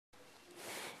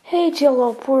Hey,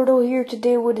 tllporto here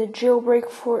today with a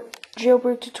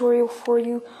jailbreak tutorial for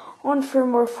you on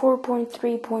firmware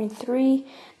 4.3.3.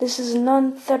 This is an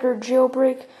untethered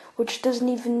jailbreak, which doesn't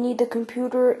even need a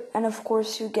computer, and of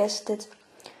course you guessed it,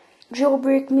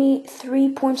 JailbreakMe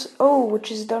 3.0, which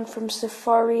is done from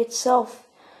Safari itself.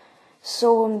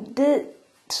 So the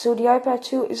iPad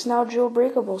 2 is now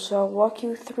jailbreakable, so I'll walk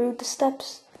you through the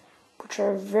steps, which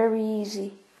are very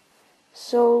easy.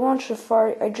 So launch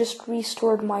Safari. I just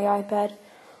restored my iPad.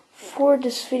 For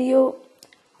this video,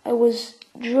 I was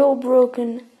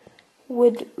jailbroken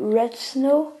with Red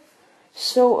Snow.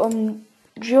 So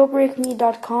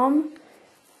jailbreakme.com.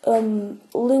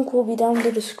 Link will be down in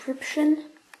the description.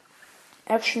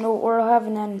 Actually, no, or I'll have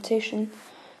an annotation.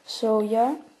 So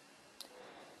yeah.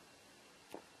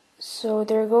 So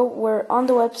there you go. We're on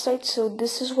the website. So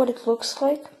this is what it looks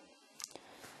like.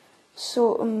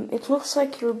 So it looks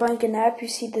like you're buying an app. You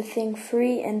see the thing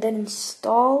free and then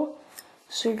install.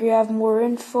 So you have more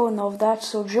info and all of that.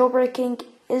 So jailbreaking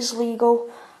is legal.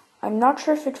 I'm not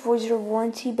sure if it voids your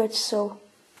warranty, but so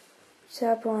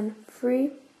tap on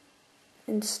free,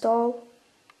 install,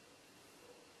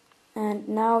 and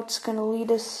now it's gonna lead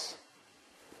us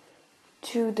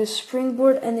to the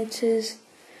springboard, and it is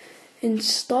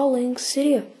installing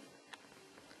Cydia.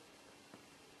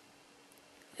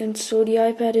 And so the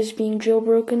iPad is being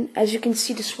jailbroken. As you can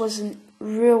see, this was a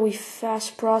really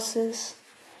fast process.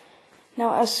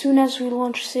 Now, as soon as we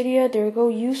launch Cydia, there you go,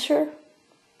 user.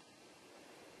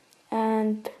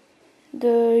 And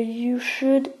you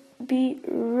should be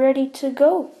ready to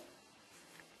go.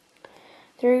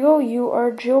 There you go, you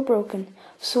are jailbroken.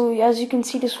 So as you can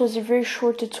see, this was a very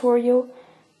short tutorial.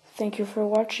 Thank you for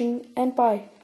watching, and bye.